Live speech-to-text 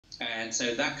And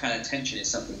so that kind of tension is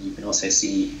something you can also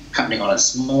see happening on a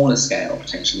smaller scale,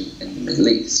 potentially in the Middle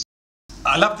East.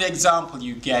 I love the example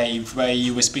you gave where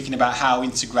you were speaking about how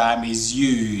Instagram is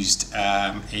used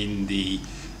in the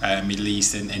Middle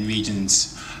East and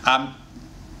regions.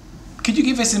 Could you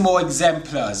give us some more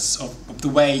exemplars of the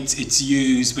way it's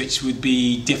used, which would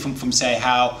be different from, say,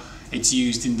 how it's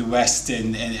used in the West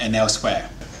and elsewhere?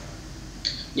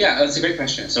 Yeah, that's a great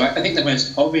question. So I think the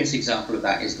most obvious example of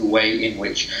that is the way in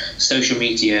which social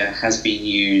media has been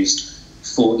used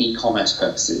for e-commerce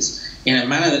purposes in a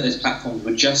manner that those platforms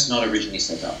were just not originally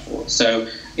set up for. So,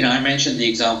 I mentioned the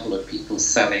example of people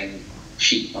selling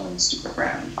sheep on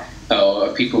Instagram, or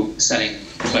of people selling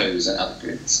clothes and other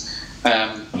goods.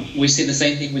 We see the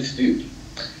same thing with food.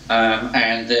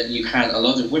 And that you had a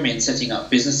lot of women setting up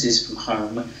businesses from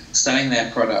home, selling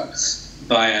their products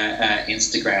via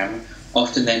Instagram,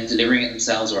 often then delivering it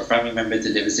themselves, or a family member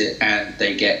delivers it, and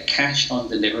they get cash on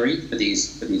delivery for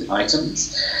these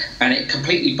items. And it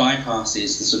completely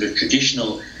bypasses the sort of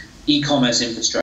traditional e-commerce infrastructure